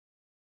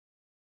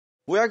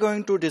We are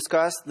going to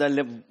discuss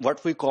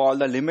what we call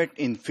the limit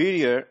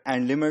inferior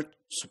and limit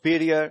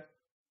superior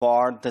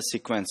for the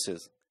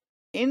sequences.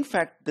 In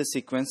fact, the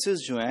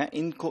sequences जो हैं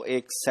इनको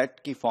एक set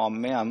की form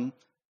में हम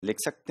लिख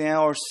सकते हैं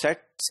और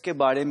सेट्स के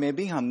बारे में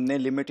भी हमने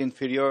लिमिट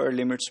inferior और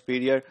limit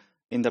superior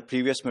in the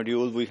previous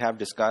module we have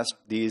discussed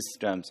these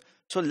terms.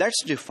 So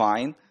let's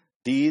define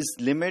these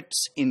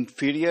limits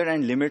inferior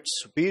and limits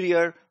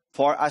superior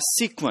for a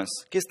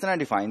sequence. किस तरह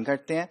डिफाइन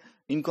करते हैं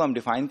इनको हम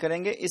डिफाइन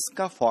करेंगे.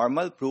 इसका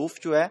फॉर्मल प्रूफ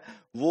जो है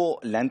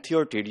वो लेंथी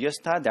और टीडियस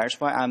था. That's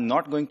why I am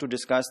not going to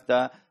discuss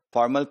the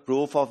formal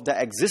proof of the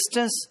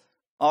existence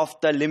of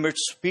the limit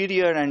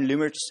superior and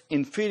limits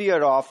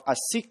inferior of a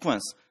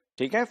sequence.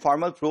 ठीक है,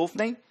 फॉर्मल प्रूफ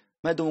नहीं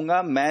मैं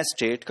दूंगा, मैं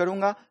स्टेट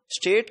करूंगा.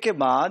 स्टेट के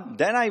बाद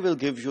then I will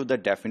give you the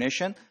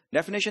definition.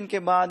 Definition के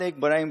बाद एक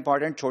बड़ा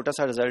इंपॉर्टेंट छोटा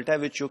सा रिजल्ट है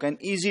which you can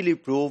easily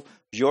prove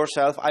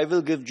yourself. I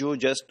will give you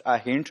just a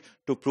hint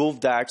to prove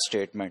that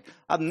statement.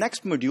 अब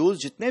नेक्स्ट मॉड्यूल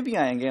जितने भी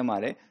आएंगे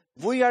हमारे,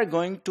 we are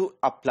going to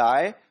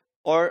apply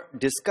और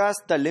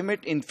डिस्कस द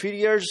लिमिट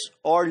इंफीरियर्स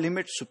और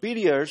limit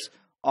superiors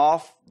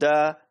of the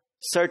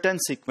certain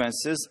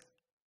sequences.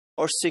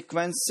 और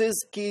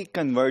sequences की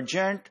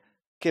convergent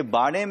के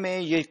बारे में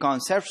ये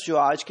कॉन्सेप्ट्स जो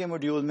आज के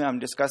मॉड्यूल में हम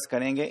डिस्कस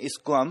करेंगे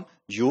इसको हम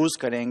यूज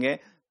करेंगे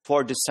for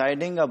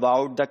deciding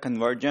about the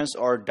convergence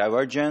or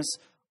divergence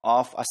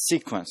of a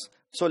sequence.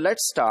 So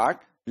let's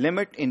start.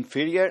 Limit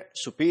inferior,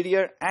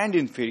 superior and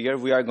inferior.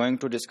 We are going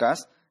to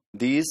discuss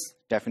these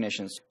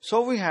definitions. So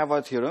we have a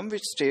theorem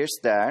which states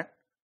that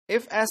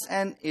if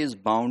Sn is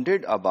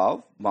bounded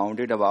above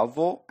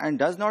वो and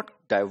does not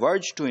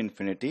diverge to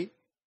infinity,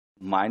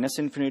 minus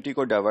infinity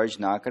को diverge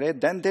ना करे,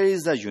 then there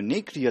is a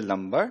unique real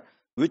number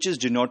which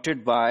is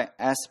denoted by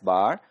S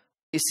bar.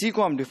 इसी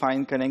को हम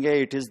define करेंगे.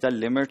 It is the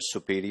limit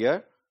superior.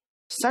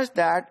 Such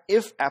that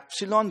if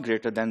epsilon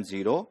greater than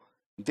 0,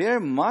 there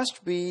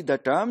must be the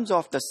terms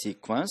of the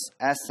sequence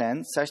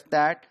Sn such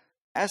that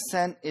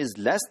Sn is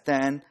less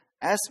than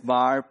S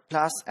bar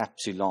plus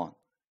epsilon.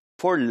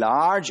 For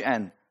large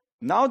n,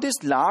 now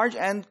this large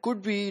n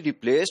could be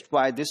replaced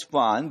by this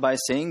one by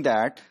saying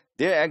that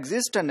there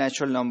exists a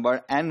natural number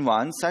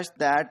n1 such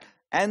that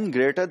n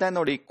greater than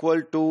or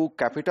equal to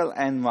capital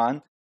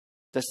N1,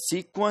 the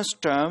sequence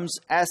terms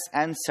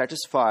Sn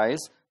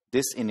satisfies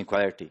this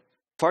inequality.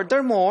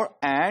 Furthermore,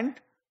 and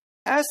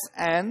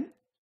Sn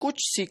कुछ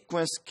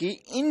sequence की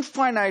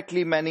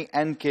infinitely many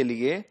n के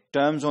लिए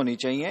terms होनी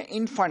चाहिए,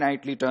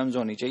 infinitely terms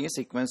होनी चाहिए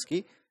sequence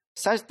की,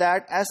 such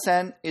that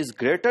Sn is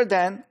greater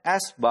than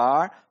S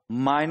bar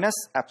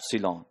minus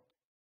epsilon.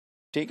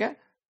 ठीक है,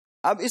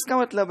 अब इसका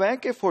मतलब है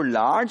कि फॉर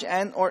लार्ज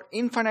n और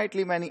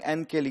इनफाइनाइटली मैनी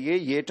n के लिए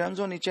ये टर्म्स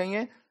होनी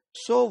चाहिए.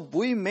 So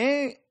we may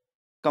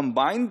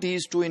combine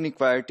these two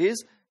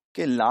inequalities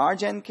कि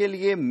लार्ज n के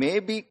लिए मे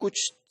भी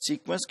कुछ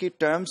सीक्वेंस की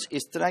टर्म्स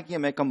इस तरह की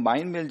हमें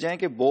कंबाइन मिल जाएं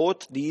कि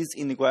both these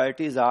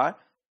inequalities are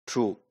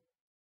true.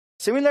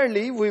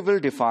 Similarly we will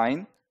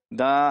define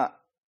the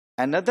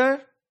another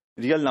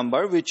real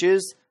number which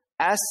is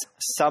S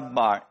sub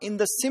bar in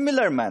the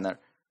similar manner.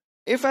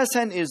 If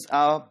Sn is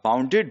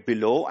bounded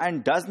below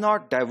and does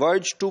not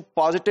diverge to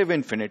positive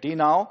infinity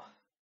now,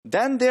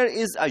 then there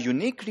is a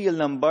unique real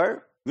number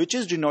which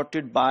is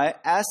denoted by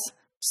S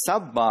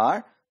sub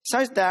bar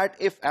such that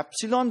if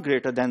epsilon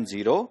greater than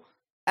 0,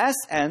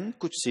 Sn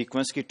कुछ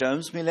sequence की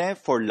terms मिले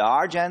for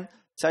large n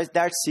such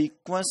that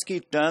sequence की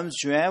terms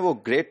जो हैं वो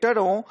greater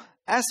हो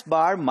S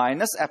bar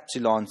minus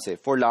epsilon से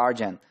for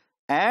large n,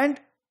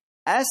 and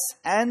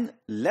Sn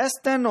less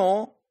than हो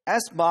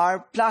S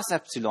bar plus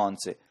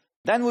epsilon से,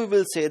 then we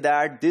will say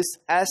that this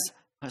S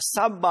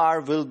sub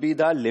bar will be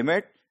the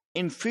limit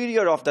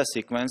inferior of the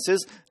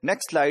sequences.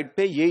 Next slide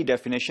पे यही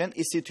definition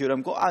इसी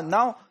theorem को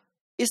now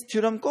इस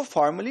theorem को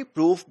formally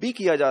proof भी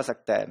किया जा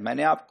सकता है.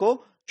 मैंने आपको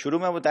शुरू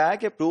में बताया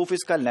कि प्रूफ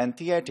इसका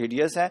लेंथी है,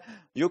 टीडियस है.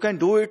 You can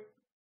do it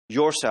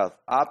yourself.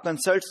 आप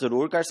कंसल्ट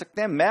जरूर कर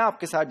सकते हैं, मैं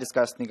आपके साथ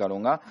डिस्कस नहीं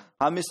करूंगा.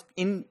 हम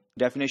इन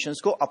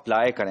डेफिनेशंस को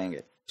अप्लाई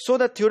करेंगे. So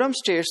the theorem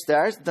states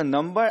that the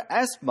number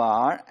S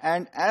bar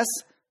and S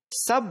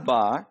सब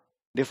बार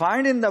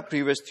defined in the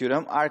previous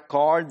theorem are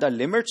called the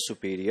limit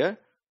superior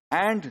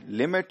and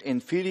limit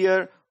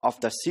inferior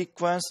of the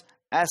sequence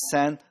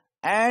Sn,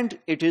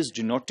 and it is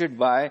denoted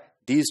by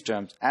these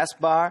terms S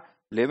bar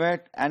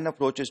limit n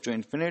approaches to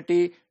infinity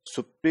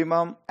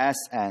supremum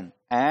Sn,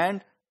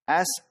 and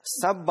S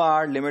sub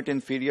bar limit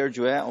inferior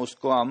जो है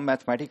उसको हम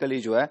mathematically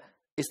जो है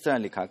इस तरह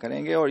लिखा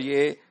करेंगे. और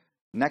ये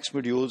नेक्स्ट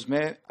मॉड्यूल्स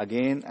में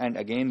again and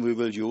again we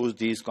will use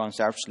these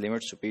concepts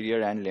limit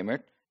superior and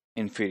limit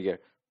inferior.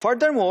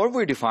 Furthermore,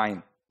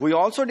 we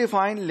also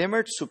define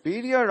limit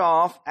superior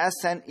of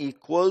Sn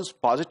equals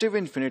positive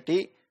infinity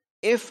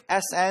if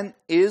Sn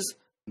is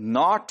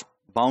not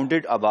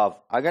bounded above.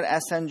 अगर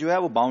Sn जो है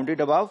वो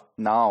bounded above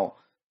now.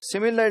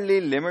 Similarly,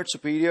 limit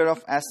superior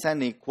of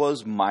Sn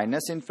equals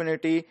minus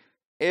infinity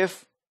if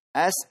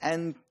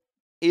Sn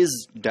is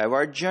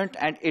divergent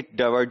and it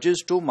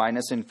diverges to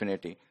minus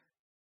infinity.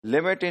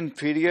 Limit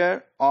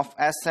inferior of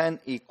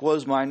Sn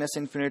equals minus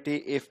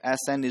infinity if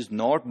Sn is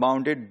not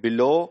bounded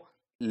below.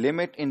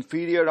 Limit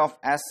inferior of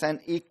Sn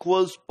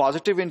equals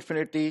positive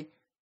infinity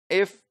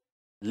if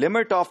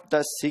limit of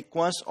the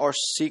sequence or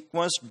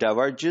sequence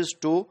diverges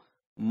to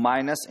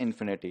minus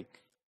infinity.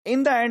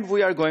 In the end,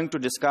 we are going to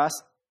discuss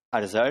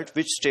a result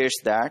which states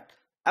that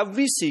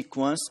every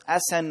sequence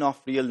Sn of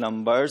real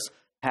numbers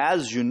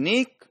has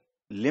unique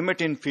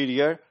limit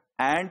inferior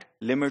and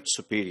limit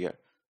superior.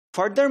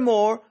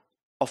 Furthermore,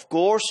 of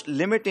course,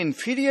 limit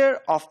inferior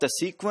of the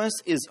sequence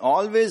is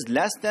always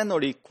less than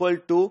or equal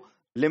to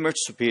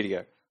limit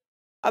superior.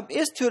 अब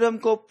इस theorem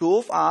को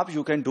proof आप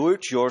you can do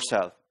it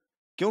yourself,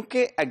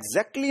 क्योंकि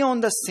exactly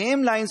on the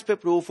same lines पे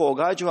proof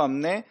होगा जो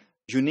हमने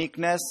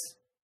uniqueness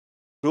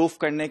proof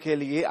करने के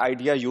लिए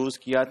आइडिया यूज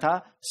किया था,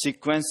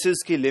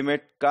 सीक्वेंसेस की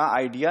लिमिट का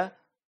आइडिया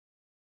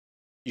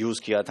यूज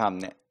किया था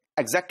हमने.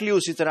 एग्जैक्टली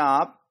उसी तरह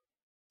आप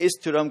इस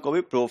थ्योरम को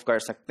भी प्रूव कर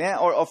सकते हैं.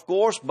 और ऑफ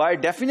कोर्स बाय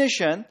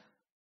डेफिनेशन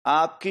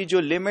आपकी जो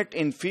लिमिट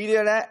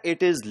इंफीरियर है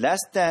इट इज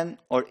लेस देन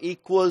और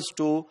equals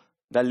to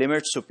the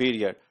limit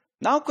superior.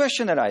 Now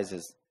question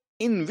arises,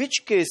 in which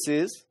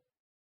cases,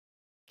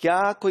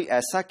 क्या कोई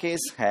ऐसा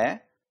केस है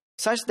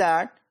such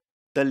that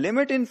the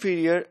limit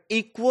inferior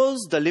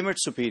equals the limit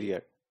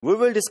superior? We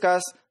will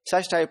discuss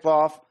such type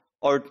of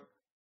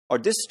or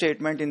this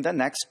statement in the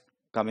next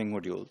coming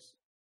modules.